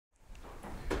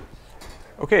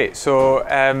Okay, so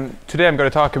today I'm going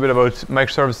to talk a bit about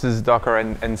microservices, Docker,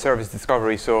 and service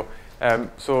discovery. So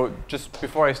just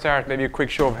before I start, maybe a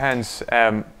quick show of hands.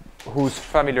 Who's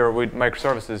familiar with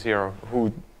microservices here?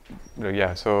 Who,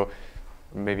 yeah, so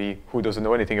maybe who doesn't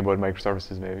know anything about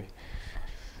microservices, maybe?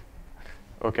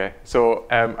 Okay, so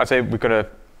I'd say we gotta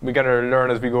learn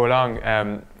as we go along,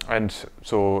 and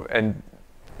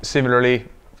similarly,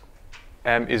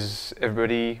 is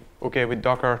everybody okay with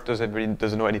Docker? Does everybody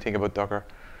doesn't know anything about Docker?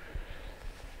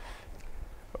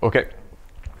 Okay,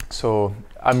 so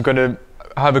I'm gonna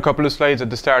have a couple of slides at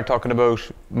the start talking about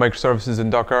microservices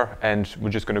and Docker, and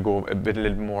we're just gonna go a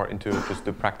little more into just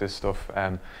the practice stuff.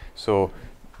 So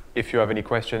if you have any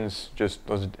questions, just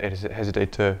don't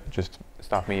hesitate to just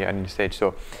stop me at any stage.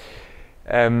 So,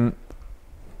 okay,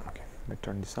 let me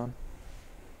turn this on.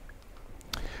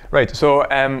 Right, so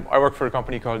I work for a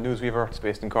company called Newsweaver. It's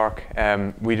based in Cork.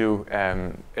 We do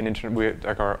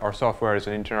our software is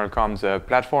an internal comms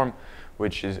platform,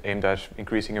 which is aimed at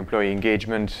increasing employee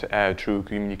engagement through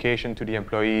communication to the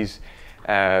employees,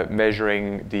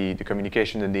 measuring the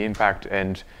communication and the impact,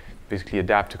 and basically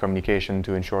adapt to communication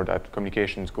to ensure that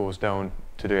communications goes down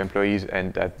to the employees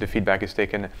and that the feedback is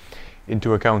taken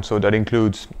into account. So that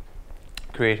includes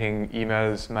creating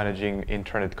emails, managing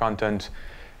internet content,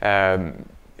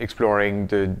 exploring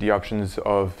the options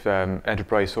of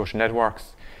enterprise social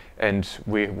networks, and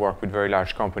we work with very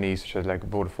large companies such as like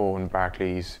Vodafone,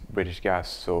 Barclays, British Gas,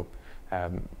 so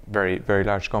very, very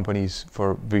large companies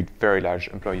for very large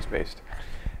employees based.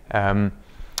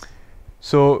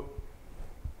 So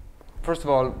first of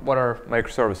all, what are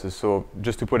microservices? So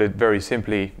just to put it very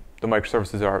simply, the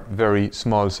microservices are very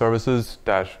small services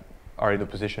that are in a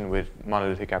position with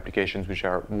monolithic applications, which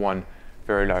are one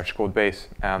very large code base.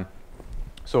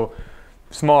 So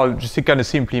small just kind of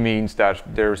simply means that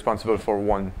they're responsible for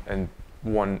one and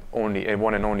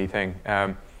only thing.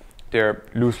 They're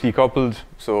loosely coupled,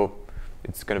 so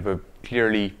it's kind of a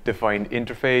clearly defined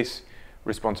interface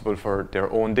responsible for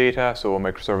their own data. So a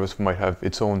microservice might have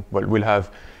its own, will have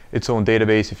its own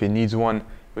database if it needs one,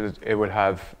 but it will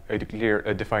have a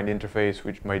defined interface,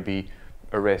 which might be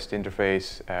a REST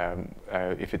interface.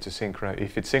 If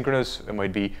it's synchronous, it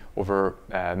might be over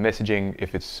messaging.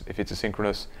 If it's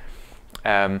asynchronous,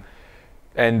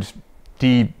 and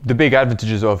the big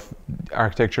advantages of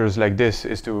architectures like this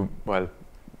is to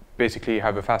basically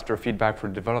have a faster feedback for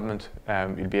development.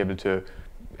 You'll be able to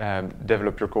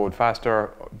develop your code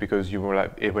faster because it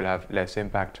will have less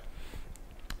impact,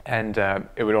 and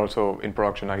it will also in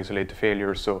production isolate the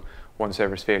failures. So one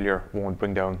server's failure won't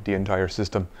bring down the entire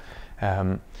system.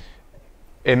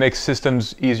 It makes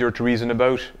systems easier to reason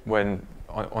about when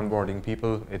onboarding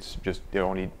people. It's just they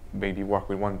only maybe work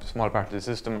with one small part of the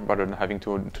system rather than having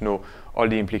to know all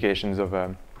the implications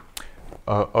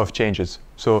of changes.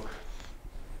 So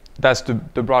that's the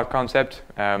broad concept.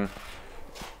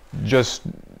 Just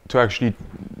to actually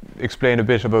explain a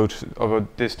bit about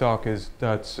this talk,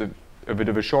 that's a bit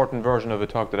of a shortened version of a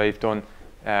talk that I've done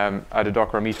at a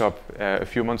Docker meetup a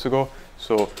few months ago.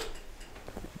 So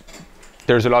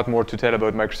there's a lot more to tell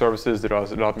about microservices.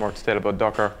 There's a lot more to tell about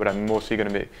Docker, but I'm mostly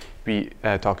going to be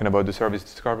talking about the service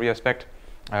discovery aspect.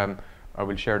 I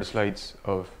will share the slides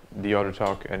of the other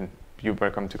talk, and you're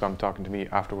welcome to come talking to me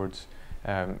afterwards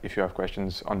if you have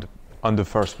questions on the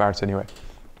first parts anyway.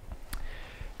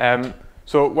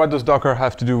 So what does Docker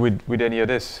have to do with any of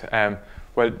this?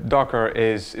 Well, Docker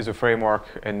is a framework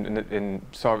in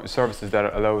services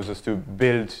that allows us to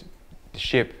build,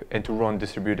 ship, and to run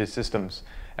distributed systems.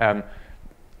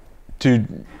 To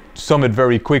sum it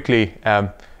very quickly,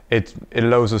 it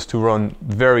allows us to run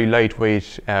very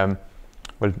lightweight, well,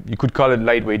 you could call it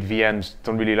lightweight VMs.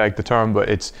 Don't really like the term, but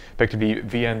it's effectively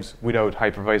VMs without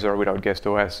hypervisor, without guest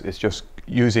OS. It's just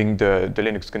using the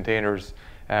Linux containers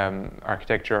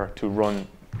architecture to run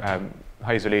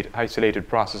isolated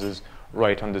processes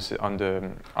right on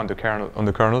the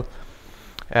kernel.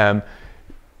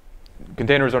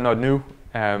 Containers are not new.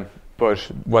 But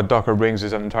what Docker brings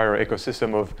is an entire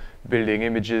ecosystem of building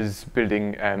images,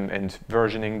 building and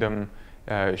versioning them,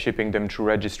 shipping them through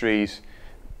registries,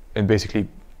 and basically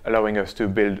allowing us to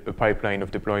build a pipeline of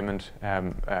deployment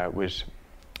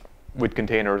with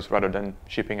containers rather than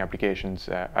shipping applications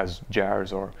as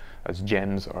jars or as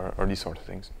gens or these sort of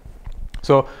things.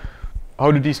 So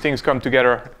how do these things come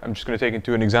together? I'm just going to take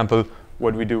into an example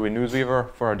what we do in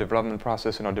Newsweaver for our development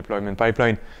process and our deployment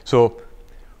pipeline. So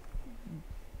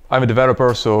I'm a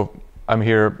developer, so I'm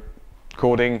here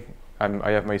coding.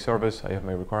 I have my service, I have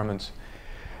my requirements.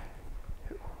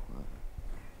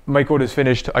 My code is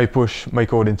finished. I push my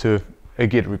code into a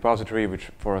Git repository, which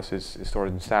for us is stored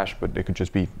in Stash, but it could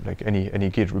just be like any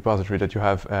Git repository that you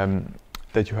have.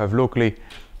 that you have locally.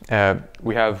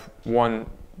 We have one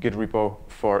Git repo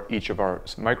for each of our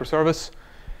microservice,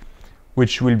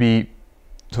 which will be,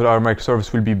 so our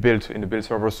microservice will be built in the build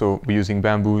server. So we're using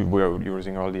Bamboo, we're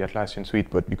using all the Atlassian suite,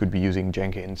 but you could be using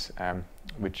Jenkins,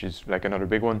 which is like another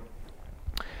big one.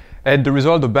 And the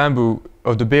result of Bamboo,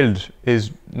 of the build,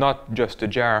 is not just a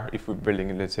jar. If we're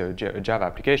building, let's say, a Java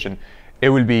application, it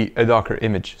will be a Docker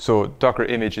image. So Docker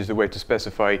image is the way to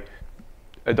specify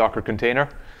a Docker container.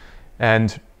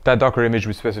 And that Docker image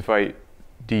will specify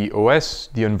the OS,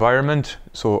 the environment,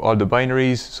 so all the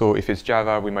binaries. So if it's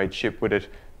Java, we might ship with it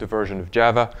the version of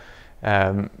Java.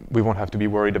 We won't have to be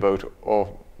worried about,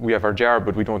 oh, we have our jar,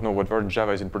 but we don't know what version of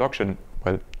Java is in production.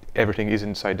 Well, everything is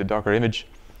inside the Docker image.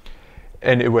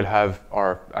 And it will have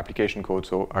our application code,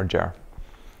 so our jar.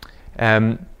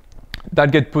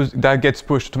 That gets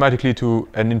pushed automatically to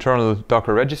an internal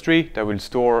Docker registry that will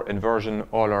store and version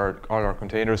all our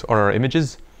containers, all our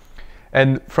images.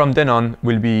 And from then on,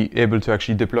 we'll be able to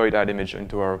actually deploy that image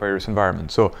into our various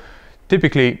environments. So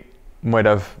typically, we might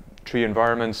have 3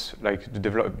 environments, like the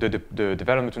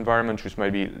development environment, which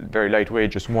might be very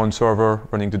lightweight, just one server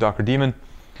running the Docker daemon.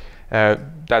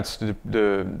 That's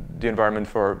the environment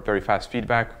for very fast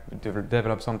feedback.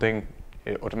 Develop something,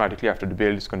 automatically after the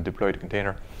build, it's going to deploy the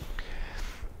container.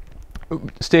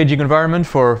 Staging environment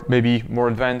for maybe more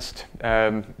advanced,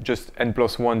 just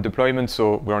N+1 deployment,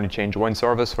 so we only change one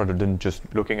service rather than just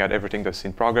looking at everything that's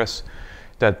in progress.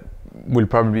 That will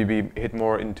probably be hit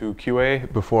more into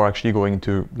QA before actually going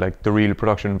to like the real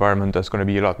production environment. That's going to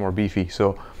be a lot more beefy.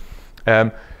 So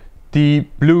the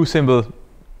blue symbol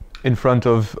in front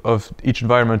of each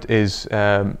environment is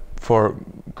for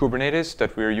Kubernetes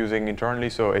that we're using internally.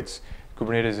 So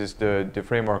Kubernetes is the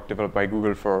framework developed by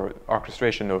Google for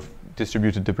orchestration of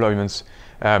distributed deployments.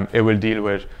 It will deal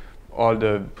with all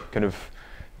the kind of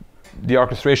the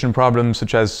orchestration problems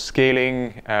such as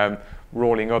scaling,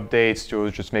 rolling updates,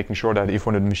 just making sure that if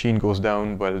one of the machine goes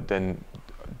down, well, then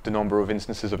the number of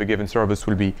instances of a given service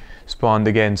will be spawned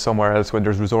again somewhere else when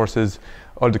there's resources,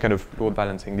 all the kind of load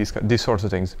balancing, these sorts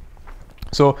of things.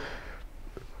 So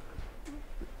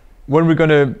when we're going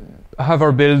to have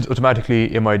our build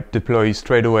automatically, it might deploy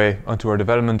straight away onto our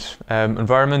development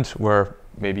environment where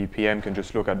maybe PM can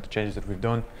just look at the changes that we've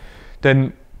done.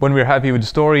 Then when we're happy with the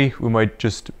story, we might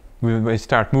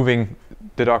start moving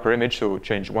the Docker image. So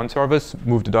change one service,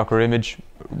 move the Docker image,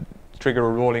 trigger a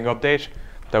rolling update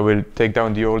that will take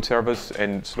down the old service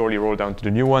and slowly roll down to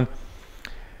the new one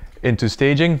into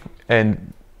staging.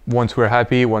 And once we're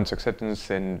happy, once acceptance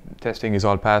and testing is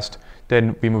all passed,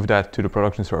 then we move that to the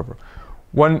production server.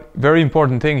 One very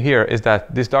important thing here is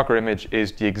that this Docker image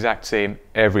is the exact same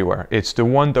everywhere. It's the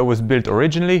one that was built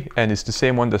originally, and it's the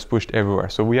same one that's pushed everywhere.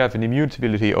 So we have an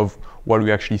immutability of what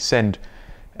we actually send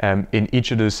in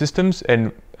each of the systems.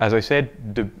 And as I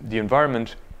said, the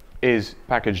environment is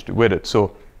packaged with it.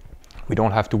 So we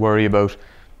don't have to worry about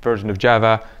version of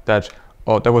Java that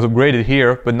was upgraded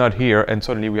here, but not here, and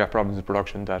suddenly we have problems in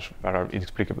production that are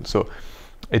inexplicable. So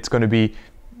it's going to be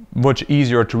much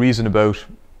easier to reason about.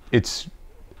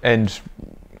 And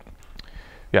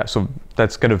yeah, so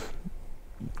that's kind of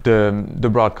the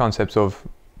broad concepts of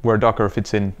where Docker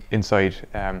fits inside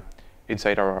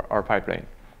our pipeline.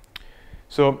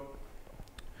 So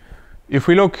if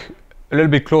we look a little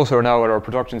bit closer now at our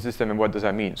production system and what does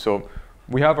that mean? So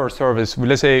we have our service.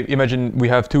 Let's say, imagine we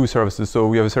have 2 services. So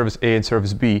we have a service A and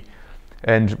service B,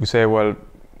 and we say, well,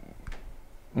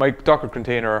 my Docker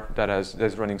container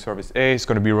that's running service A is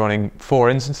going to be running 4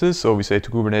 instances. So we say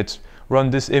to Kubernetes, run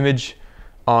this image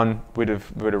on with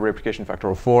a replication factor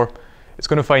of 4. It's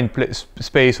going to find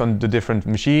space on the different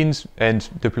machines and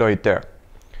deploy it there.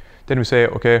 Then we say,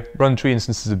 okay, run 3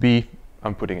 instances of B.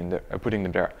 I'm putting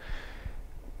them there.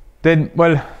 Then,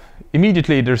 well,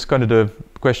 immediately there's kind of the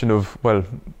question of, well,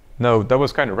 no, that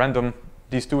was kind of random.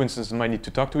 These 2 instances might need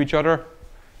to talk to each other.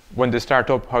 When they start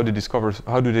up, how do they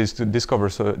discover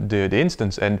the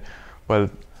instance? And well,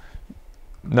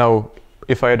 now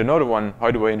if I had another one,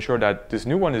 how do I ensure that this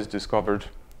new one is discovered?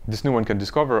 This new one can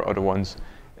discover other ones,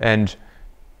 and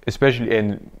especially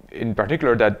in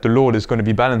particular that the load is going to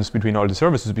be balanced between all the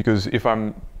services. Because if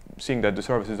I'm seeing that the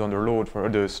service is under load for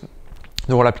the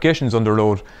whole application is under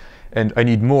load, and I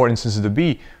need more instances of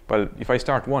B, well, if I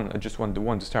start one, I just want the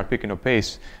one to start picking up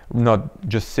pace, not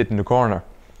just sit in the corner.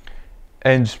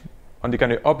 And on the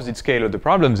kind of opposite scale of the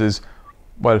problems is,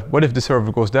 well, what if the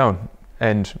server goes down?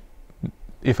 And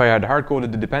if I had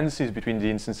hard-coded the dependencies between the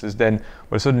instances, then,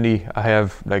 well, suddenly I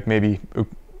have like maybe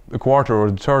a quarter or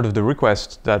a third of the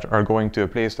requests that are going to a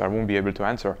place that I won't be able to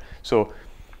answer. So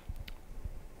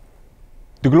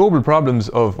the global problems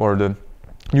or the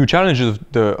new challenges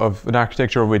of an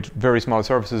architecture with very small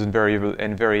services and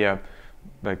very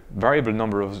like variable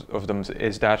number of them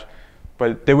is that,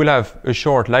 well, they will have a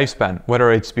short lifespan,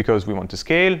 whether it's because we want to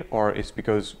scale or it's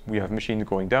because we have machines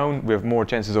going down. We have more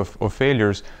chances of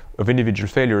failures, of individual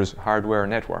failures, hardware,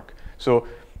 network. So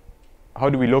how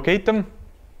do we locate them?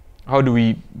 How do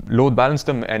we load balance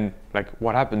them? And like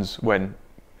what happens when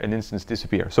an instance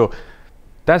disappears? So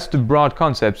that's the broad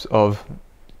concepts of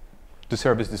the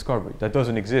service discovery. That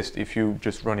doesn't exist if you're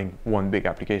just running one big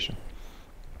application.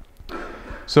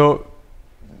 So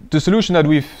the solution that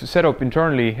we've set up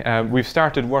internally, we've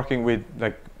started working with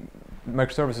like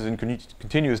microservices and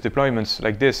continuous deployments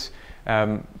like this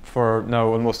for now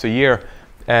almost a year.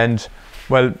 And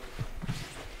well,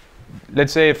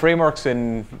 let's say frameworks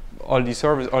and all these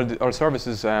all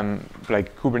services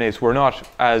like Kubernetes were not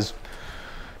as,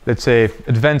 let's say,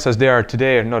 advanced as they are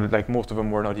today. Not like most of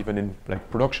them were not even in like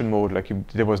production mode. Like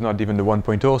there was not even the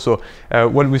 1.0. So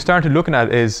what we started looking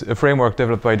at is a framework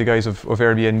developed by the guys of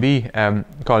Airbnb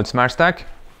called SmartStack.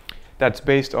 That's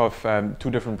based off two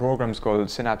different programs called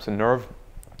Synapse and Nerve,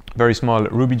 very small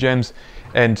Ruby gems,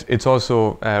 and it's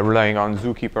also relying on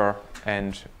Zookeeper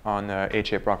and on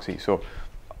HA proxy. So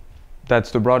that's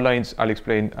the broad lines. I'm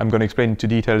going to explain into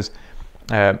details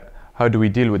how do we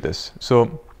deal with this.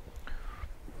 So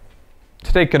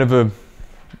to take kind of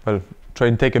try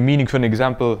and take a meaningful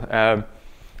example,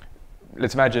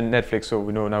 let's imagine Netflix. So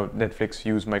we know now Netflix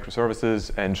use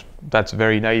microservices, and that's a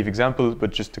very naive example,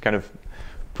 but just to kind of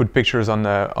put pictures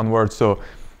on words. So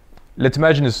let's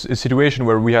imagine a situation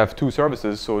where we have two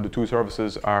services. So the two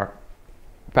services are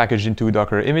packaged into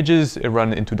Docker images,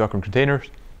 run into Docker containers.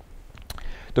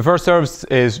 The first service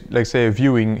is, like, say, a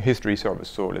viewing history service.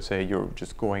 So let's say you're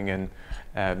just going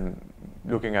and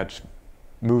looking at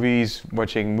movies,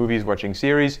 watching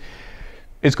series.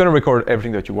 It's going to record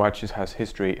everything that you watch. It has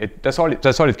history. That's all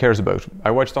it cares about.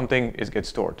 I watch something, it gets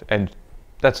stored, and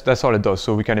that's all it does.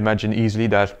 So we can imagine easily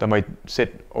that might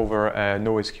sit over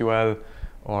NoSQL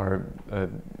or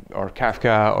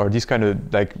Kafka or these kind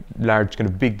of like large kind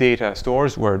of big data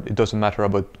stores where it doesn't matter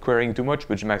about querying too much,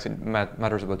 but it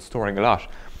matters about storing a lot.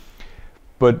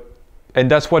 And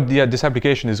that's what this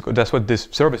application is. That's what this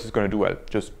service is going to do well.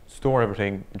 Just store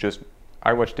everything. Just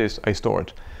I watch this, I store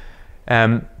it.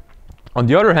 On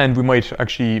the other hand, we might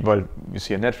actually, well, you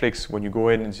see a Netflix when you go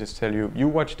in and just tell you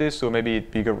watch this, so maybe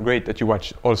it'd be great that you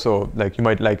watch also, like you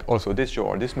might like also this show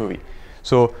or this movie.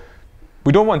 So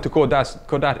we don't want to code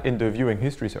that in the viewing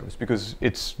history service because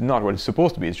it's not what it's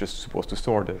supposed to be. It's just supposed to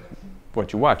store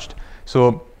what you watched.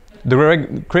 So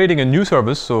creating a new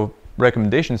service, so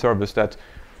recommendation service that,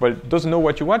 well, doesn't know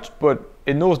what you watched, but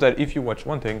it knows that if you watch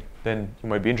one thing, then you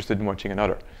might be interested in watching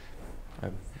another.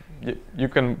 You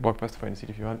can walk past the find seat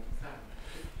if you want.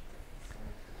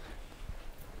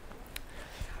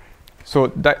 So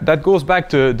that goes back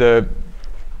to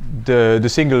the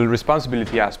single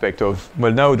responsibility aspect of,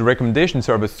 well, now the recommendation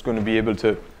service is going to be able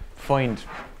to find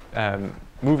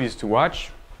movies to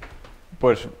watch,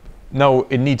 but now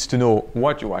it needs to know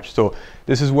what you watch. So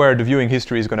this is where the viewing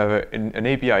history is going to have an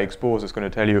API exposed. It's going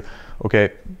to tell you,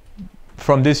 okay,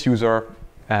 from this user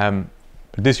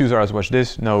has watched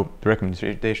this. Now the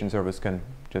recommendation service can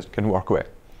walk away.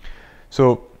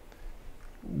 So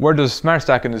where does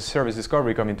SmartStack and the service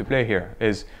discovery come into play here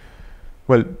is,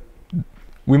 well,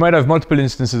 we might have multiple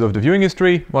instances of the viewing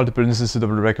history, multiple instances of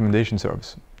the recommendation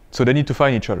service. So they need to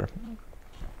find each other.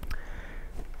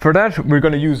 For that, we're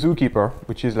going to use Zookeeper,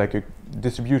 which is like a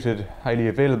distributed, highly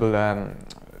available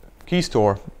key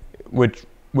store, which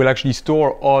will actually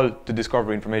store all the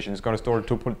discovery information. It's going to store the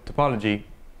topology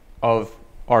of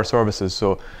our services.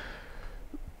 So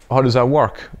how does that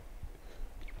work?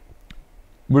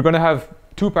 We're going to have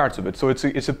two parts of it. So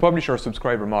it's a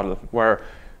publisher-subscriber model where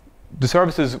the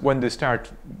services, when they start,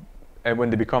 when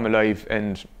they become alive,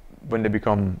 and when they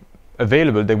become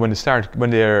available, when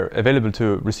they're available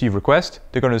to receive requests,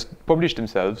 they're going to publish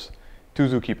themselves to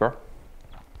Zookeeper.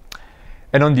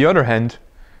 And on the other hand,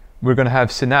 we're going to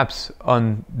have Synapse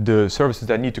on the services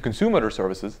that need to consume other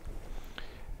services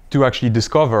to actually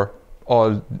discover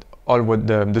all what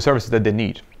the services that they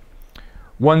need.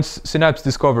 Once Synapse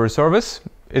discovers a service,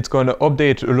 it's going to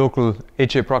update a local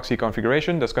HA proxy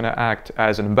configuration that's going to act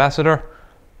as an ambassador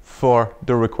for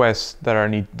the requests that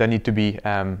need to be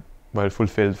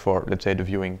fulfilled for, let's say, the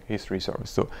viewing history service.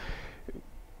 So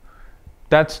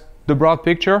that's the broad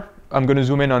picture. I'm going to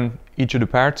zoom in on each of the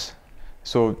parts.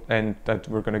 And that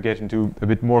we're going to get into a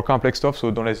bit more complex stuff.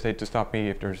 So don't hesitate to stop me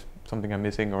if there's something I'm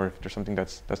missing or if there's something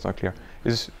that's not clear.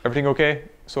 Is everything okay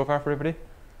so far for everybody?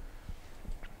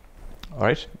 All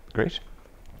right, great.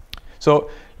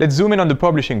 So let's zoom in on the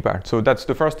publishing part. So that's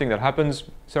the first thing that happens.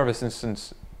 Service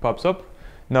instance pops up.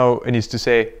 Now it needs to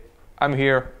say, I'm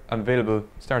here, I'm available,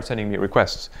 start sending me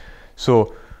requests.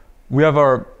 So we have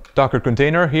our Docker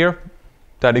container here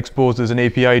that exposes an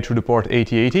API through the port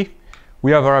 8080.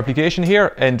 We have our application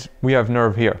here, and we have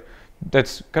Nerve here.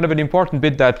 That's kind of an important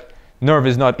bit, that Nerve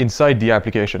is not inside the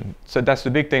application. So that's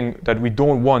the big thing, that we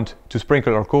don't want to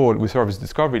sprinkle our code with service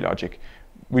discovery logic.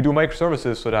 We do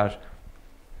microservices so that,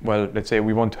 well, let's say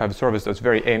we want to have a service that's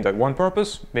very aimed at one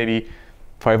purpose, maybe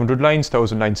 500 lines,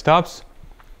 1,000 lines tops,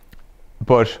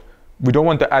 but we don't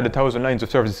want to add 1,000 lines of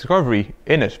service discovery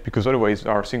in it, because otherwise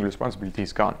our single responsibility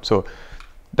is gone. So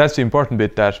that's the important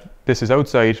bit, that this is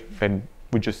outside and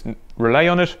we just rely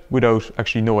on it without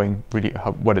actually knowing really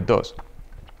what it does.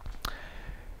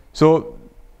 So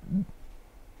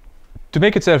to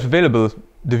make itself available,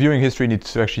 the viewing history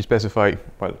needs to actually specify,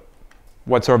 well,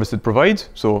 what service it provides,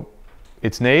 so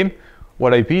its name,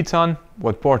 what IP it's on,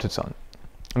 what port it's on.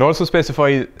 And also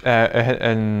specify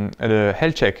a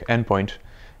health check endpoint,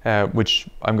 which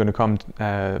I'm going to come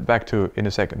back to in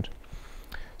a second.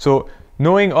 So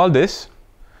knowing all this,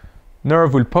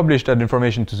 Nerve will publish that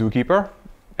information to Zookeeper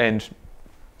and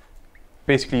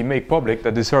basically make public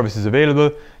that this service is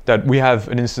available, that we have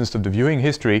an instance of the viewing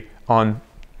history on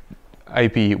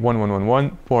IP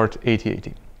 1111 port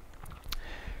 8080.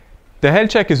 The health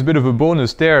check is a bit of a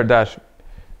bonus there, that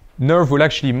Nerve will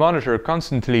actually monitor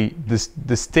constantly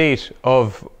the state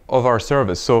of our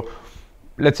service. So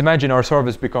let's imagine our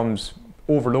service becomes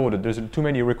overloaded, there's too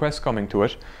many requests coming to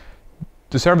it.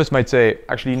 The service might say,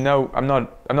 actually, no, I'm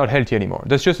not healthy anymore.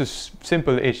 That's just a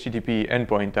simple HTTP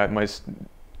endpoint that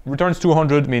returns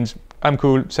 200, means I'm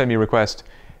cool, send me a request.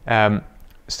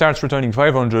 Starts returning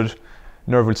 500,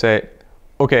 Nerve will say,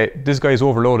 okay, this guy is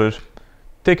overloaded,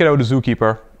 take it out of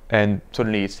Zookeeper, and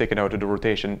suddenly it's taken out of the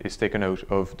rotation, it's taken out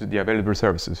of the available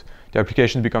services. The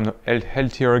application becomes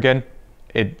healthier again,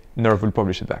 Nerve will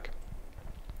publish it back.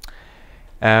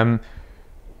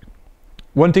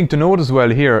 One thing to note as well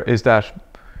here is that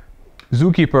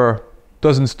Zookeeper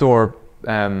doesn't store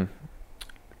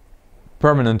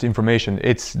permanent information.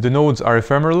 The nodes are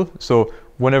ephemeral, so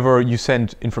whenever you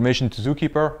send information to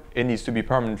Zookeeper, it needs to be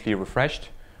permanently refreshed,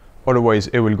 otherwise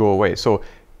it will go away. So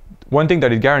one thing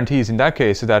that it guarantees in that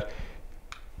case is that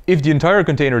if the entire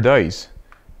container dies,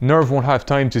 Nerve won't have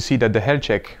time to see that the health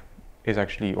check is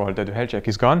actually, or that the health check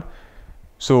is gone.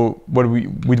 So what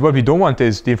we don't want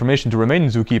is the information to remain in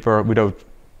Zookeeper without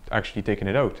actually taking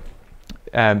it out.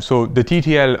 So the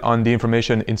TTL on the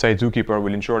information inside Zookeeper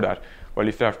will ensure that, well,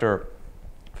 if after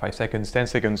 5 seconds, 10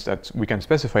 seconds that we can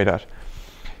specify that,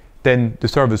 then the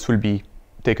service will be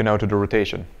taken out of the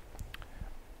rotation.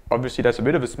 Obviously that's a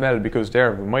bit of a smell, because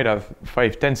there we might have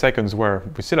 5-10 seconds where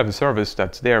we still have a service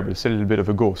that's there, but it's still a little bit of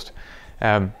a ghost. We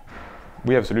have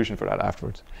a solution for that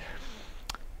afterwards.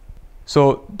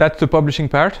 So that's the publishing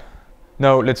part.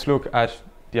 Now let's look at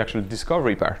the actual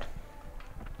discovery part.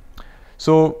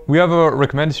 So we have a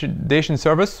recommendation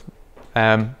service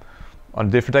on a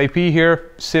different IP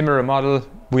here, similar model.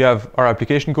 We have our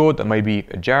application code that might be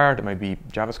a jar, that might be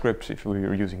JavaScript if we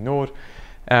were using Node.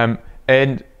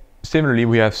 And similarly,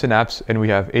 we have Synapse and we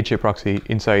have HA proxy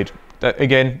inside.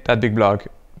 Again, that big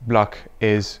block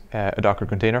is a Docker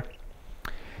container.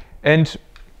 And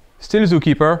still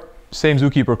Zookeeper, same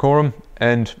Zookeeper quorum,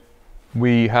 and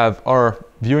we have our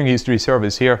viewing history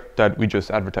service here that we just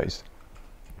advertised.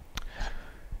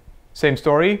 Same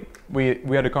story, we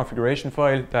had a configuration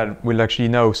file that will actually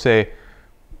now say,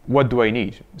 what do I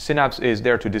need? Synapse is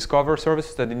there to discover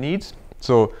services that it needs.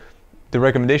 So the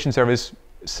recommendation service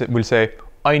will say,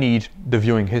 I need the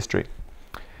viewing history.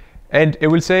 And it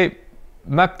will say,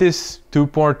 map this to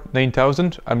port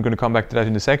 9000. I'm going to come back to that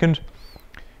in a second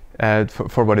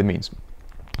for what it means.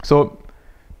 So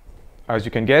as you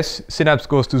can guess, Synapse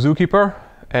goes to Zookeeper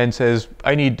and says,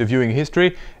 I need the viewing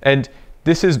history. And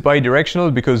this is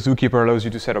bi-directional because Zookeeper allows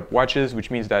you to set up watches, which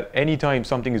means that anytime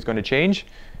something is going to change,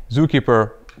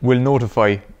 Zookeeper will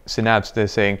notify Synapse. They're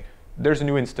saying, there's a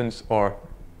new instance, or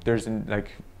there's an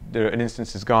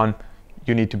instance is gone.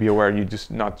 You need to be aware. You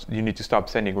need to stop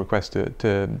sending requests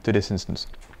to this instance.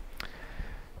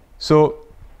 So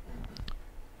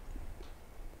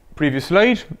previous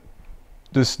slide.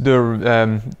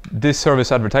 This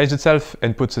service advertises itself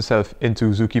and puts itself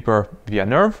into Zookeeper via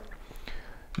Nerve.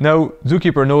 Now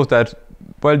Zookeeper knows that,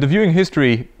 well, the viewing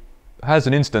history has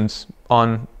an instance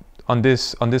on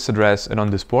this address and on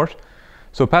this port,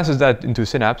 so passes that into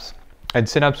Synapse, and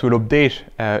Synapse will update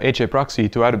HA proxy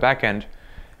to add a backend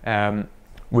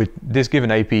with this given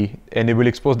IP, and it will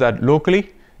expose that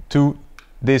locally to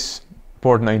this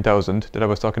port 9000 that I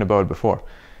was talking about before.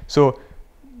 So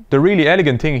the really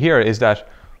elegant thing here is that,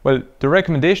 well, the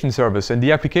recommendation service and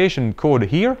the application code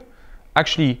here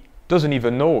actually doesn't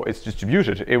even know it's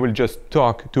distributed. It will just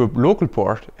talk to a local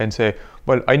port and say,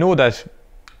 well, I know that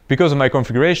because of my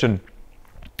configuration,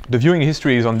 the viewing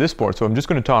history is on this port, so I'm just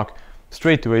going to talk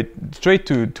straight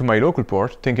to my local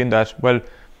port, thinking that, well,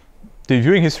 the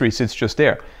viewing history sits just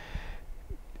there.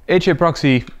 HA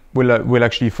proxy will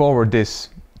actually forward this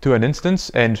to an instance,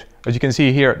 and as you can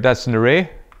see here, that's an array.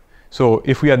 So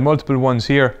if we had multiple ones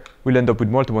here, we'll end up with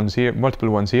multiple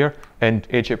ones here, and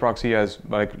HA proxy has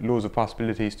like loads of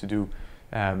possibilities to do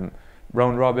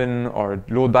round robin or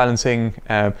load balancing.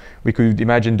 We could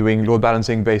imagine doing load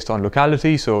balancing based on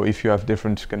locality. So if you have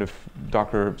different kind of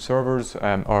Docker servers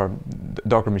or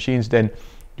Docker machines, then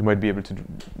you might be able to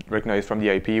recognize from the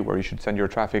IP where you should send your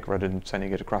traffic rather than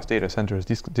sending it across data centers,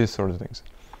 these sort of things.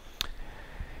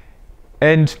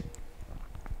 And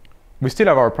we still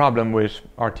have our problem with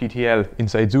our TTL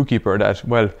inside Zookeeper that,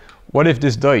 well, what if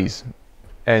this dies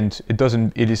and it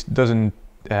doesn't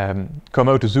come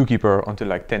out to Zookeeper until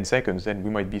like 10 seconds, then we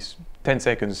might be 10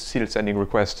 seconds still sending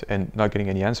requests and not getting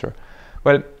any answer.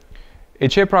 Well,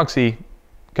 HA proxy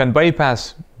can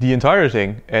bypass the entire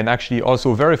thing and actually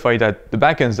also verify that the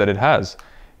backends that it has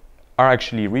are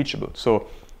actually reachable. So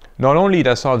not only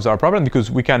that solves our problem,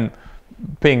 because we can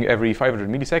ping every 500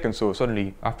 milliseconds, so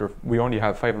suddenly after we only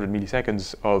have 500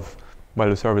 milliseconds of, well,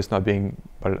 the service not being,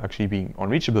 well, actually being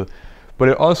unreachable, but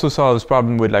it also solves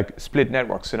problem with like split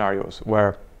network scenarios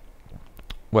where,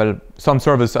 well, some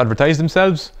services advertise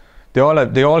themselves, they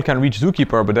all can reach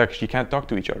Zookeeper, but they actually can't talk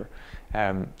to each other.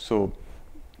 So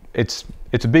it's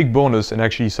a big bonus and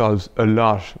actually solves a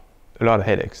lot of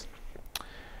headaches.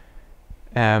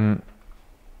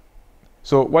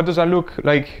 So what does that look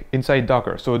like inside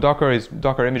Docker? So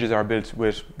Docker images are built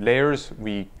with layers.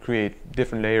 We create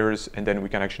different layers, and then we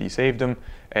can actually save them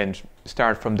and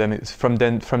start from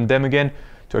them again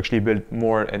to actually build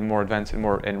more and more advanced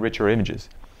and richer images.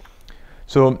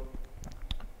 So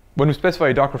when we specify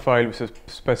a Docker file, we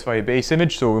specify a base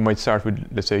image. So we might start with,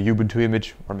 let's say, a Ubuntu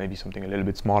image, or maybe something a little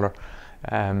bit smaller.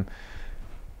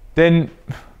 Then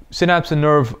Synapse and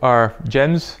Nerve are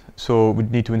gems. So we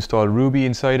need to install Ruby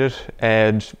inside it,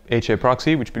 and HA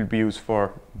proxy, which will be used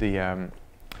for the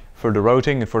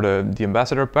routing and for the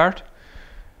ambassador part.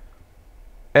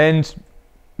 And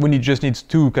we just need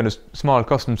two kind of small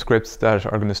custom scripts that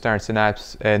are going to start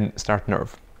Synapse and start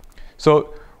Nerve.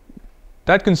 So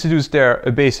that constitutes there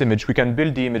a base image. We can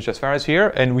build the image as far as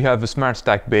here, and we have a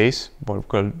SmartStack base. Well,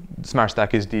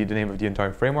 SmartStack is the name of the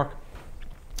entire framework.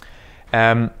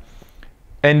 And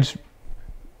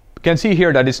you can see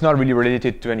here that it's not really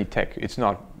related to any tech. It's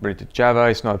not related to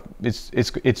Java.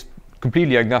 It's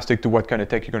completely agnostic to what kind of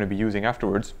tech you're going to be using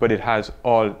afterwards, but it has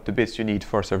all the bits you need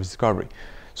for service discovery.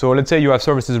 So let's say you have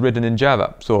services written in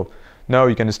Java. So now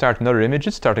you can start another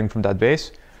image starting from that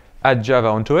base, add Java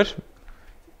onto it,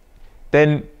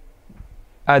 then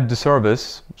add the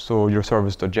service, so your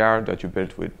service.jar that you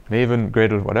built with Maven,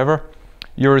 Gradle, whatever,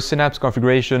 your Synapse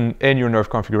configuration and your Nerve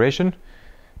configuration,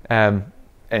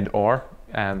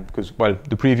 because, well,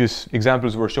 the previous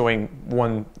examples were showing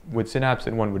one with Synapse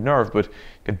and one with Nerve, but you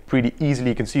can pretty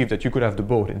easily conceive that you could have the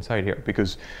both inside here,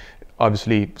 because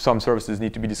obviously some services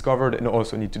need to be discovered and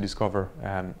also need to discover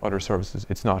other services.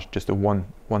 It's not just a one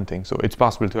thing. So it's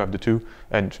possible to have the two,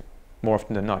 and more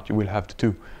often than not, you will have the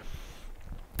two.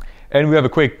 And we have a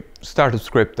quick startup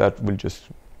script that will just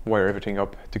wire everything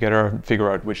up together,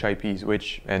 figure out which IP is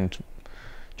which, and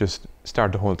just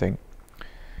start the whole thing.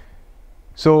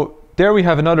 So there we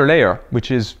have another layer, which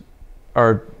is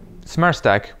our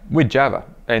SmartStack with Java.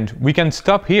 And we can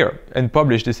stop here and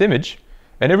publish this image.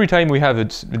 And every time we have a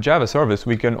Java service,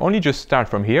 we can only just start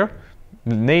from here,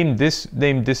 name this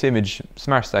image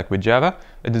SmartStack with Java,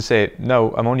 and then say,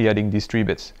 no, I'm only adding these 3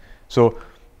 bits. So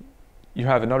you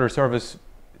have another service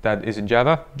that is in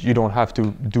Java. You don't have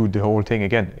to do the whole thing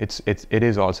again. It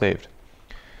is all saved.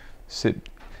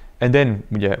 And then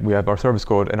we have our service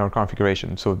code and our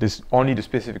configuration. So this only the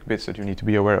specific bits that you need to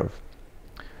be aware of.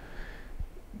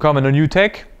 Comment on new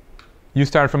tech. You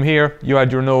start from here, you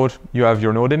add your node, you have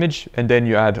your node image, and then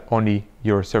you add only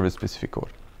your service specific code.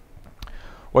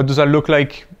 What does that look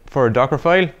like for a Docker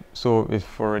file? So if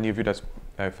for any of you that's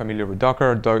familiar with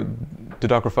Docker, the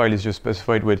Docker file is just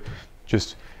specified with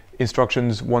just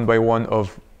instructions one by one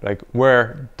of like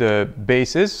where the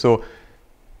base is. So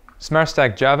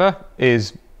SmartStack Java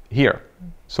is here.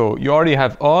 So you already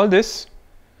have all this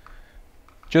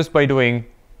just by doing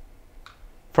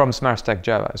from SmartStack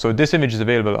Java. So this image is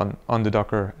available on the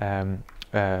Docker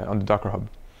Hub.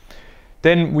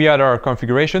 Then we add our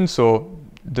configuration. So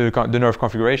the Nerve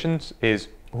configurations is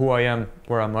who I am,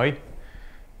 where am I,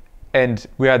 and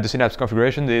we had the Synapse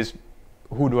configuration is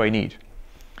who do I need?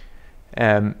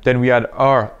 Then we had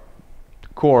our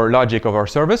core logic of our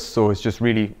service, so it's just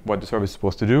really what the service is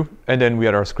supposed to do. And then we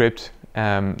had our script,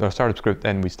 our startup script,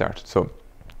 and we start. So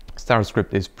startup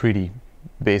script is pretty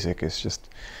basic. It's just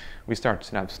we start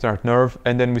Synapse, start Nerve,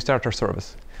 and then we start our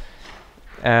service.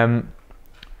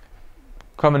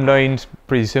 Command line,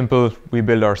 pretty simple. We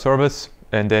build our service,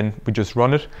 and then we just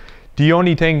run it. The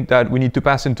only thing that we need to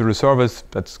pass into the service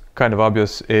that's kind of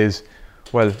obvious is,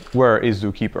 well, where is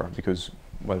Zookeeper? Because,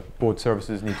 well, both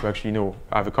services need to actually know.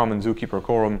 I have a common Zookeeper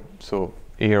quorum, so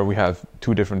here we have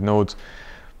two different nodes.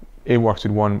 It works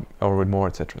with one or with more,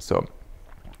 etc. So,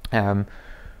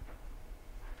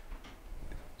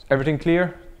 everything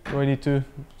clear? Do I need to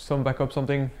sum back up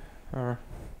something? Or?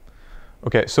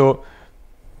 Okay, so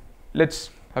let's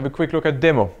have a quick look at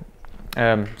demo.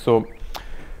 So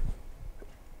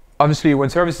obviously, when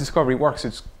service discovery works,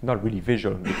 it's not really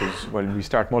visual because, well, we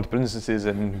start multiple instances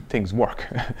and things work.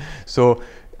 So,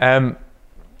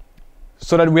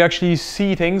 so that we actually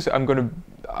see things,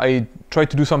 I try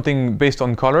to do something based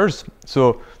on colors.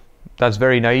 So that's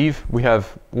very naive. We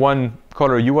have one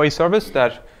color UI service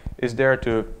that is there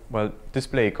to, well,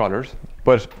 display colors,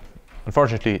 but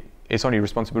unfortunately, it's only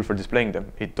responsible for displaying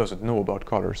them. It doesn't know about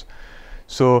colors.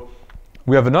 So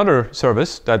we have another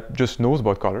service that just knows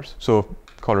about colors. So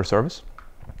color service.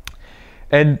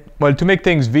 And well, to make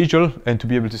things visual and to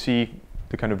be able to see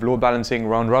the kind of load balancing,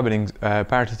 round robining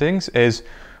part of things is,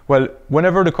 well,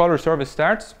 whenever the color service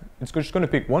starts, it's just going to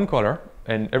pick one color,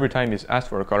 and every time it's asked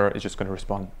for a color, it's just going to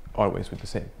respond always with the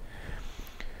same.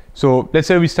 So let's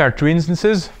say we start 3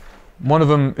 instances. One of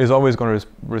them is always going to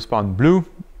respond blue,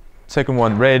 second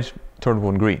one red, third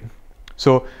one green.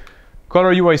 So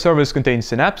color UI service contains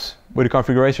Synapse with a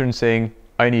configuration saying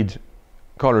I need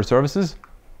color services,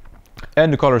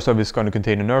 and the color service is going to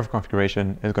contain a Nerve configuration,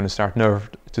 and it's going to start Nerve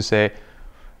to say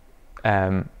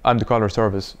I'm the color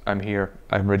service, I'm here,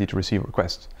 I'm ready to receive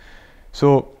requests.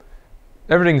 So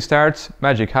everything starts,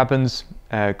 magic happens,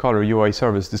 color UI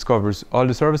service discovers all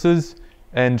the services,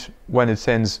 and when it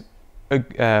sends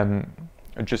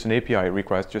just an API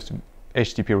request, just an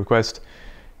HTTP request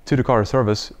to the color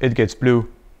service, it gets blue,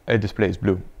 it displays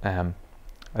blue.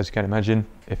 As you can imagine,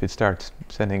 if it starts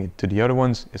sending it to the other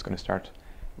ones, it's going to start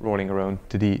rolling around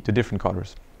to the different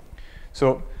colors.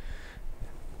 So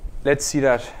let's see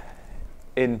that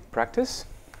in practice.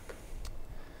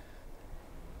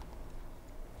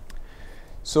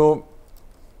 So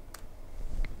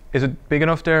is it big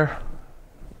enough there?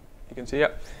 You can see, yeah.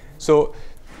 So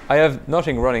I have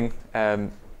nothing running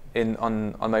on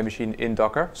my machine in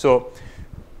Docker. So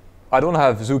I don't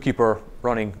have Zookeeper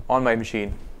running on my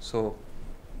machine. So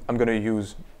I'm going to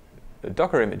use a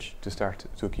Docker image to start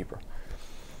Zookeeper.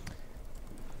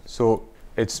 So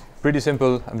it's pretty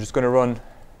simple. I'm just going to run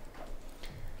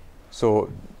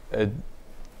a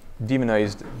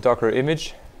demonized Docker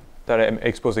image that I'm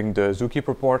exposing the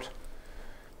Zookeeper port.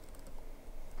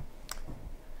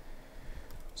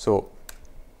 So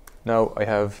now I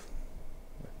have,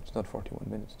 it's not 41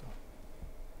 minutes though.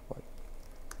 What?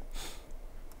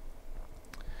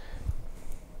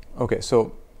 Okay,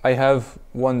 so I have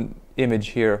one image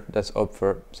here that's up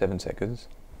for 7 seconds.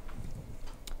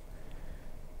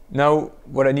 Now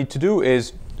what I need to do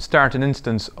is start an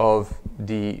instance of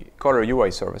the color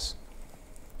UI service.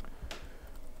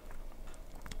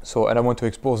 So, and I want to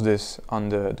expose this on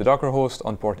the Docker host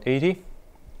on port 80.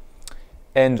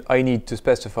 And I need to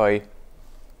specify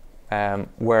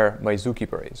where my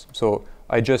Zookeeper is. So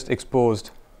I just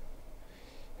exposed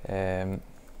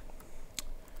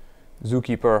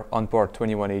Zookeeper on port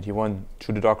 2181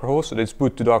 through the Docker host. So let's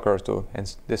boot to Docker, so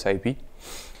hence this IP.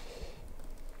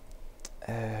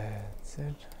 That's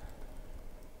it.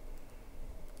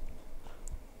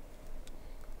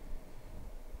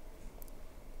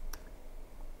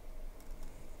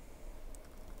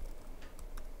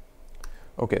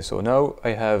 Okay, so now I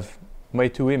have my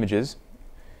 2 images,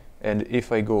 and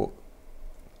if I go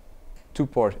to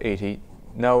port 80,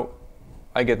 now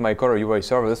I get my color UI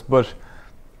service, but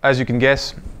as you can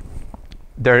guess,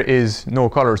 there is no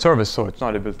color service, so it's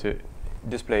not able to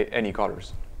display any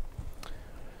colors.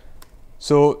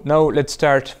 So now let's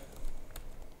start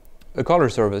a color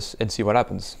service and see what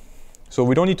happens. So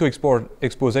we don't need to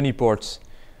expose any ports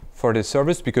for this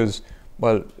service because,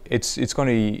 well, it's going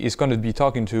to be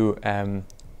talking to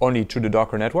only through the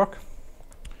Docker network.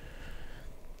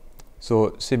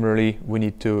 So similarly, we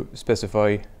need to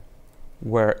specify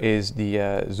where is the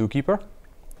Zookeeper.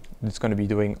 It's going to be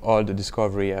doing all the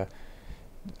discovery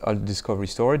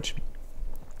storage.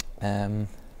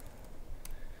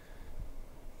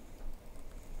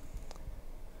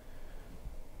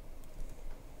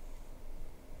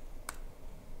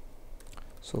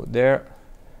 So there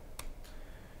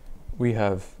we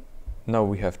have, now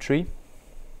we have 3.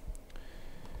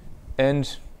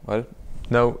 And, well,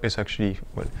 now it's actually,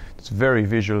 well, it's very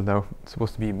visual now. It's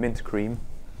supposed to be mint cream.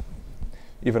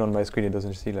 Even on my screen, it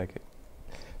doesn't seem like it.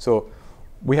 So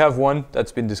we have one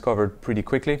that's been discovered pretty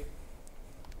quickly.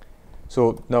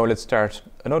 So now let's start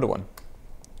another one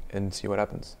and see what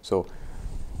happens. So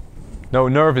now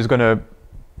Nerve is going to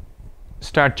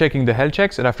start checking the health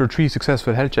checks, and after 3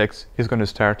 successful health checks, it's going to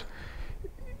start.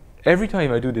 Every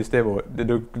time I do this demo,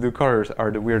 the colors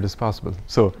are the weirdest possible.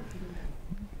 So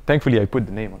thankfully, I put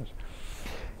the name on it.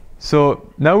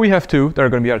 So now we have 2 that are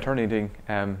going to be alternating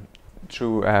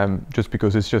through, just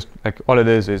because it's just like all it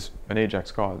is an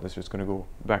AJAX call that's just going to go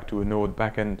back to a node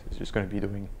backend. It's just going to be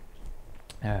doing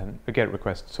a GET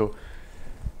request. So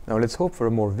now let's hope for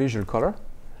a more visual color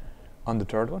on the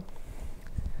third one.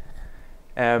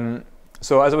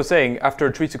 So as I was saying,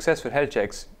 after 3 successful health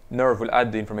checks, Nerve will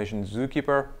add the information to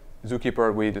Zookeeper.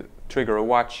 Zookeeper will trigger a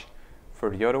watch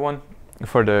for the other one.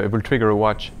 It will trigger a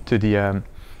watch to the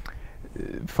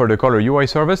for the color UI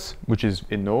service, which is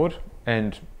in Node,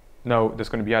 and now that's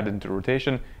going to be added into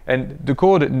rotation. And the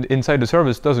code inside the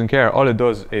service doesn't care. All it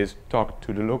does is talk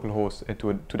to the local host and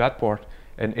to that port,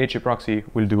 and HA proxy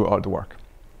will do all the work.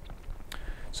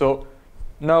 So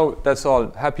now that's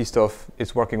all happy stuff.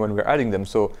 It's working when we're adding them.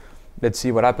 So let's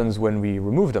see what happens when we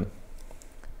remove them.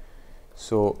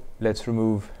 So let's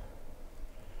remove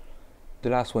the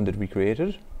last one that we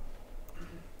created.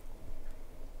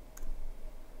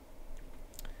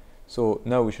 So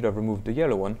now we should have removed the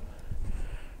yellow one,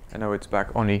 and now it's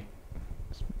back only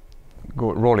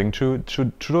rolling through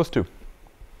those 2.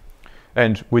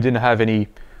 And we didn't have any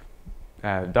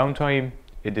downtime.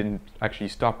 It didn't actually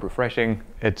stop refreshing.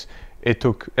 It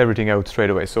took everything out straight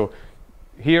away. So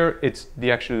here it's the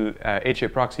actual HA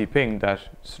proxy ping that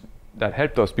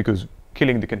helped us, because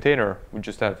killing the container would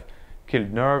just have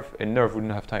killed Nerve, and Nerve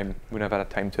wouldn't have had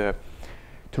time to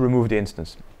remove the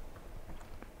instance.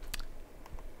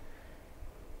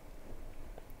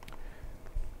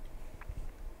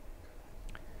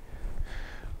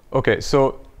 Okay,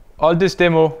 so all this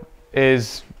demo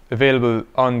is available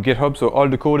on GitHub, so all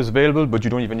the code is available, but you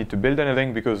don't even need to build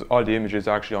anything because all the images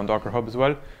are actually on Docker Hub as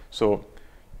well. So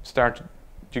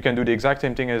you can do the exact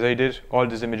same thing as I did. All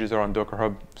these images are on Docker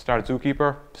Hub. Start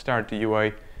Zookeeper, start the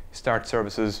UI, start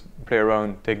services, play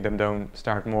around, take them down,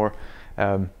 start more.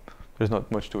 There's not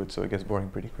much to it, so it gets boring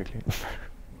pretty quickly.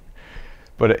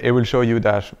 But it will show you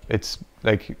that it's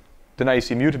like the nice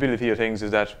immutability of things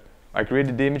is that I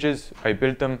created the images, I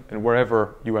built them, and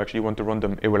wherever you actually want to run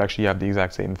them, it will actually have the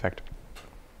exact same effect.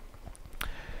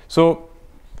 So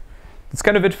that's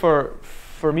kind of it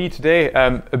for me today.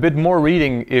 A bit more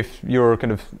reading if you're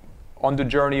kind of on the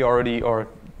journey already or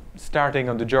starting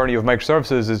on the journey of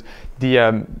microservices is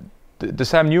the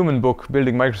Sam Newman book,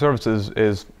 Building Microservices,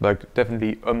 is like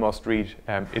definitely a must read.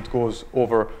 It goes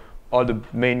over all the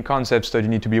main concepts that you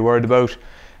need to be worried about: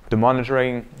 the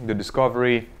monitoring, the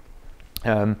discovery,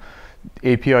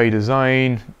 API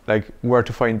design, like where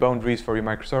to find boundaries for your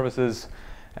microservices.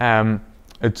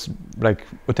 It's like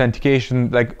authentication,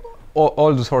 like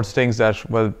all the sorts of things that,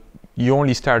 well, you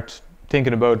only start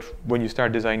thinking about when you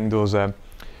start designing those the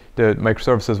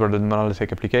microservices rather than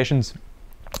monolithic applications.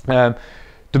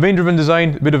 Domain-driven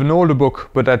design, a bit of an older book,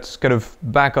 but that's kind of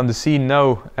back on the scene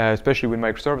now, especially with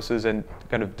microservices and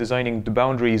kind of designing the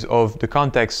boundaries of the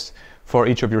context for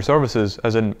each of your services.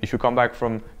 As in, if you come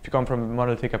from a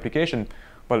monolithic application,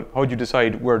 well, how do you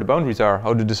decide where the boundaries are?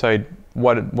 How do you decide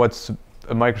what's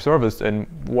a microservice and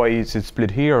why is it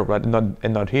split here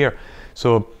and not here?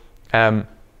 So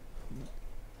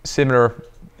similar,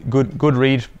 good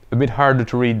read, a bit harder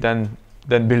to read than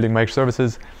building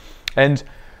microservices. And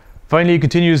finally,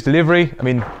 continuous delivery. I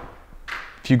mean,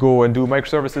 if you go and do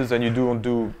microservices and you don't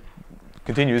do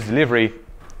continuous delivery,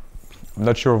 I'm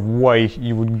not sure why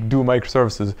you would do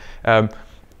microservices.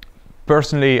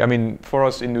 Personally, I mean, for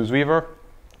us in NewsWeaver,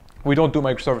 we don't do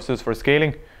microservices for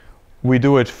scaling. We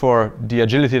do it for the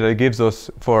agility that it gives us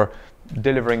for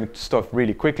delivering stuff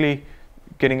really quickly,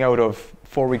 getting out of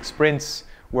 4-week sprints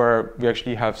where we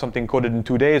actually have something coded in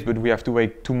 2 days, but we have to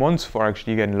wait 2 months for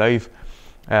actually getting live.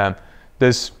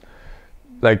 That's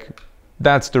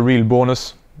the real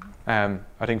bonus, I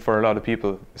think, for a lot of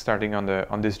people starting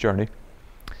on this journey.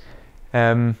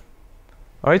 All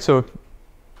right, so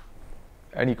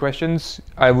any questions?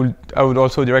 I would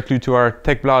also direct you to our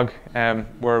tech blog,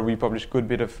 where we publish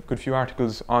good few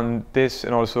articles on this,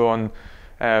 and also on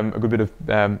a good bit of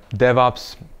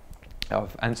DevOps,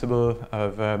 of Ansible,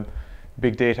 of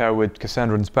big data with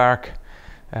Cassandra and Spark,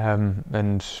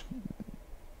 and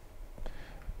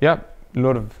yeah, a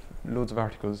lot of loads of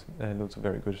articles, loads of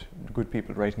very good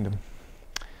people writing them.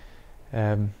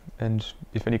 And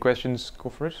if any questions, go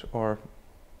for it, or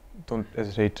don't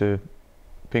hesitate to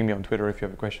ping me on Twitter if you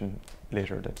have a question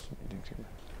later.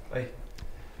 Hi.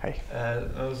 Hi.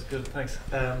 That was good, thanks.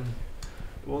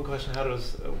 One question I had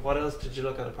was, what else did you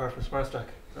look at apart from SmartStack?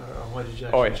 Or why did you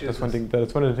actually choose that's this? one thing.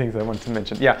 That's one of the things I wanted to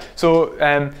mention. Yeah. So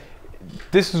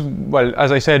this is, well,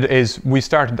 as I said, is we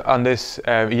started on this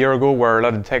a year ago, where a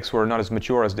lot of the techs were not as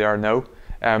mature as they are now.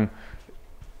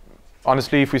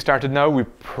 Honestly, if we started now, we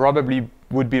probably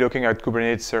would be looking at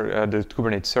Kubernetes, the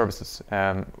Kubernetes services,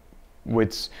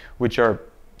 which are,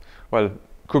 well,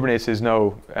 Kubernetes is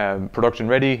now production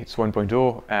ready. It's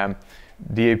 1.0.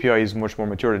 The API is much more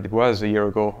mature than it was a year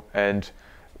ago, and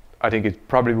I think it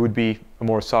probably would be a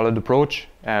more solid approach,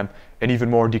 and even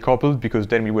more decoupled, because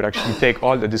then we would actually take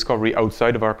all the discovery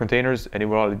outside of our containers, and it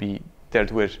would all be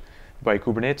dealt with by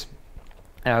Kubernetes.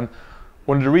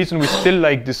 One of the reasons we still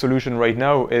like this solution right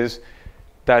now is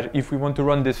that if we want to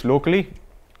run this locally,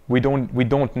 we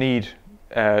don't need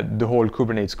the whole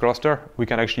Kubernetes cluster. We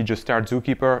can actually just start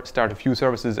Zookeeper, start a few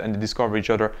services, and discover each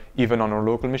other even on our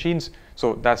local machines.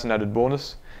 So that's an added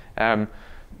bonus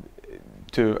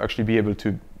to actually be able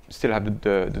to still have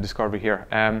the discovery here.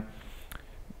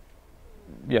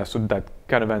 Yeah, so that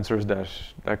kind of answers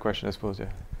that question, I suppose. Yeah.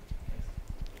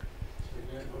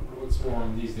 What about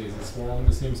Swarm these days? Is Swarm in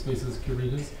the same space as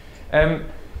Kubernetes?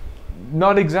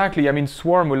 Not exactly. I mean,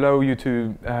 Swarm will allow you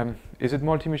to. Is it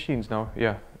multi-machines now?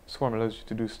 Yeah. Swarm allows you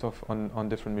to do stuff on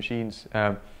different machines.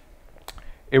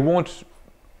 It won't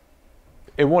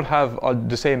have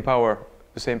the same power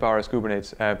as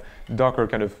Kubernetes. Docker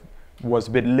kind of was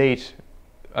a bit late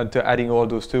to adding all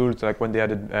those tools, like when they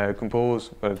added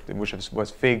Compose, which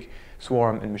was Fig,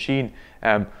 Swarm, and Machine.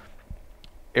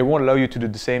 It won't allow you to do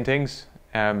the same things.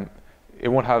 It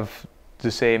won't have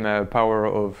the same power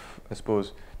of, I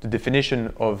suppose, the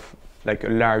definition of like a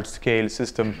large-scale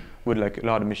system with like a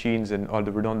lot of machines and all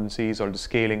the redundancies, all the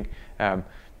scaling.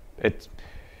 It's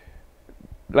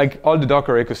like all the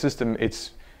Docker ecosystem.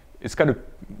 It's kind of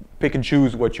pick and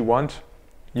choose what you want.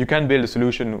 You can build a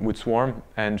solution with Swarm,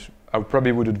 and I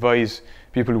probably would advise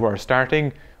people who are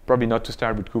starting probably not to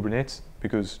start with Kubernetes,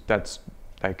 because that's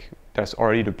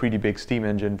already the pretty big steam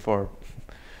engine for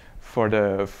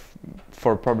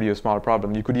probably a small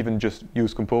problem. You could even just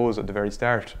use Compose at the very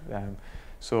start.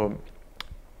 So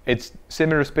it's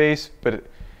similar space, but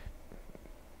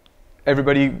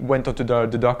everybody went onto the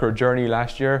Docker journey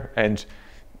last year, and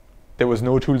there was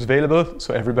no tools available,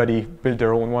 so everybody built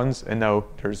their own ones, and now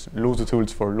there's loads of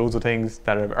tools for loads of things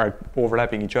that are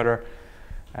overlapping each other.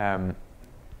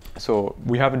 So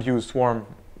we haven't used Swarm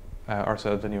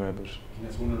ourselves anyway, but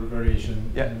that's one other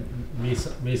variation. Yeah.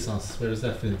 Mesos, where does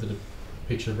that fit into the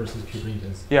picture versus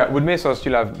Kubernetes? Yeah, with Mesos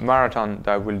you'll have Marathon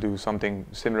that will do something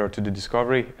similar to the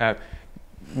discovery.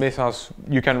 Mesos,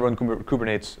 you can run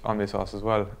Kubernetes on Mesos as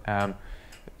well.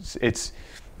 It's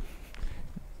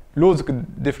loads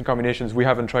of different combinations. We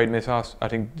haven't tried Mesos. I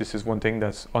think this is one thing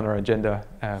that's on our agenda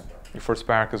for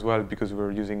Spark as well, because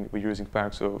we're using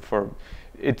Spark. So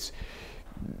it's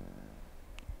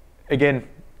again,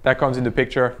 that comes in the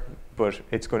picture, but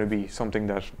it's going to be something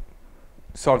that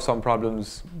solves some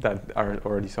problems that are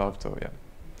already solved. So yeah.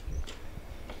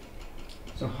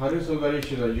 So how do you solve that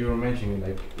issue that you were mentioning?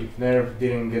 Like if Nerv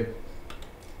didn't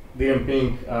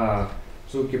ping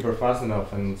Zookeeper fast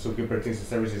enough, and Zookeeper takes the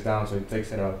services down, so it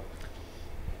takes it out.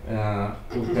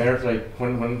 With Nerv, like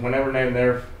whenever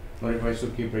Nerv notifies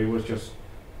Zookeeper, it was just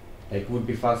like would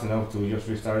be fast enough to just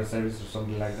restart the service or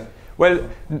something like that. Well,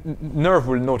 Nerv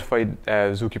will notify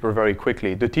Zookeeper very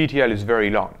quickly. The TTL is very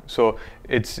long, so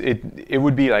it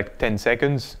would be like 10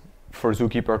 seconds for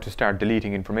Zookeeper to start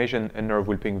deleting information, and Nerv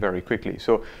will ping very quickly.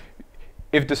 So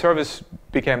if the service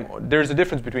there's a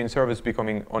difference between service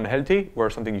becoming unhealthy, where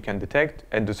something you can detect,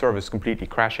 and the service completely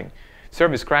crashing.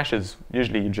 Service crashes,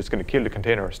 usually you're just going to kill the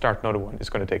container or start another one. It's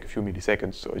going to take a few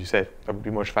milliseconds. So as you said, that would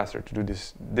be much faster to do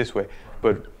this way.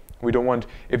 But we don't want,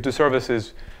 if the service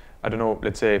is, I don't know,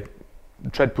 let's say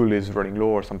thread pool is running low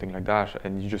or something like that,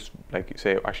 and you just like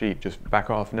say, actually just back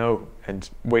off now and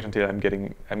wait until I'm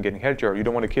getting healthier. You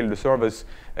don't want to kill the service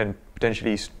and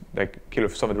potentially like kill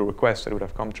some of the requests that would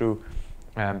have come through.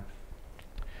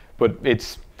 But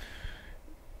it's,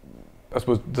 I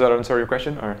suppose, does that answer your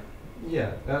question? Or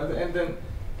yeah, and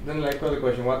then like other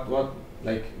question, what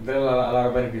like there are a lot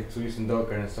of benefits to using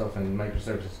Docker and stuff and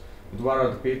microservices. But what are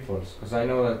the pitfalls? Because I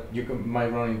know that you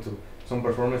might run into some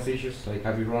performance issues. Like,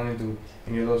 have you run into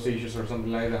any of those issues or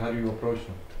something like that? How do you approach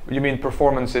them? You mean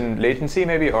performance in latency,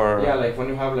 maybe, or? Yeah, like when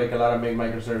you have like a lot of big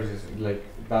microservices like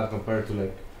that compared to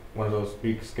like one of those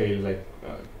big scale like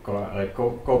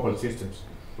coupled systems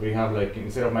where you have like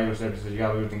instead of microservices you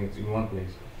have everything in one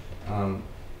place.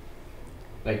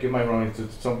 Like you might run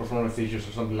into some performance issues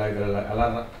or something like that. Like a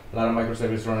lot of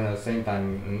microservices running at the same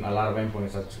time and a lot of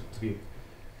endpoints at speed.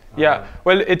 Yeah,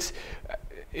 well,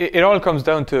 it all comes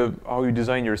down to how you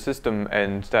design your system,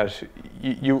 and that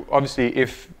you obviously,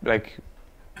 if like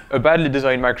a badly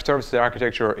designed microservices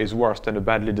architecture is worse than a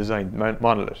badly designed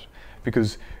monolith,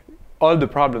 because all the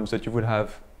problems that you would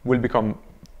have will become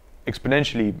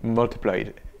exponentially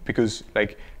multiplied, because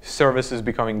like services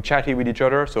becoming chatty with each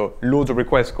other, so loads of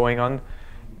requests going on.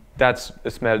 That's a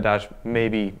smell that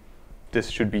maybe this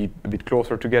should be a bit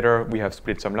closer together. We have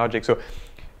split some logic, so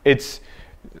it's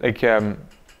like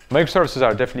microservices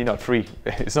are definitely not free.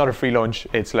 It's not a free lunch.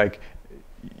 It's like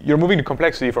you're moving the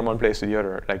complexity from one place to the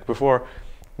other. Like before,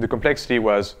 the complexity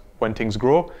was when things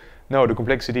grow. Now the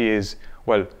complexity is,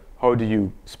 well, how do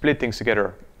you split things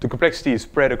together? The complexity is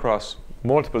spread across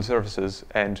multiple services,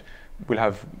 and we'll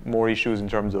have more issues in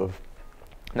terms of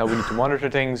now we need to monitor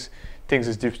things. Things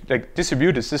is like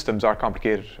distributed systems are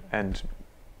complicated, and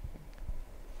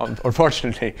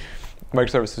unfortunately,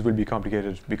 microservices will be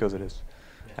complicated because it is.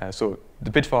 So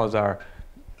the pitfalls are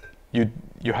you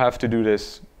have to do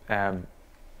this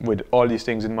with all these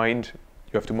things in mind.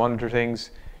 You have to monitor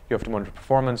things. You have to monitor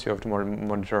performance. You have to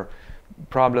monitor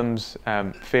problems,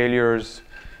 failures.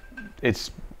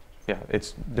 There's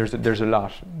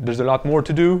a lot more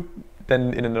to do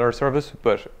than in another service,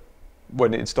 but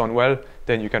when it's done well,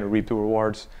 then you kind of reap the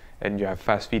rewards, and you have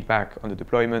fast feedback on the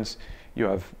deployments. You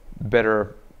have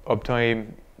better uptime.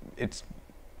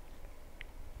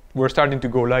 We're starting to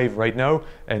go live right now,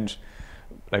 and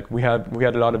like we had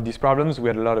a lot of these problems. We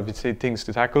had a lot of things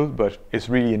to tackle, but it's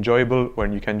really enjoyable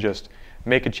when you can just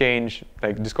make a change,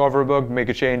 like discover a bug, make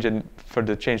a change, and for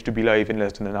the change to be live in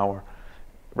less than an hour,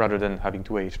 rather than having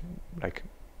to wait like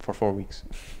for 4 weeks.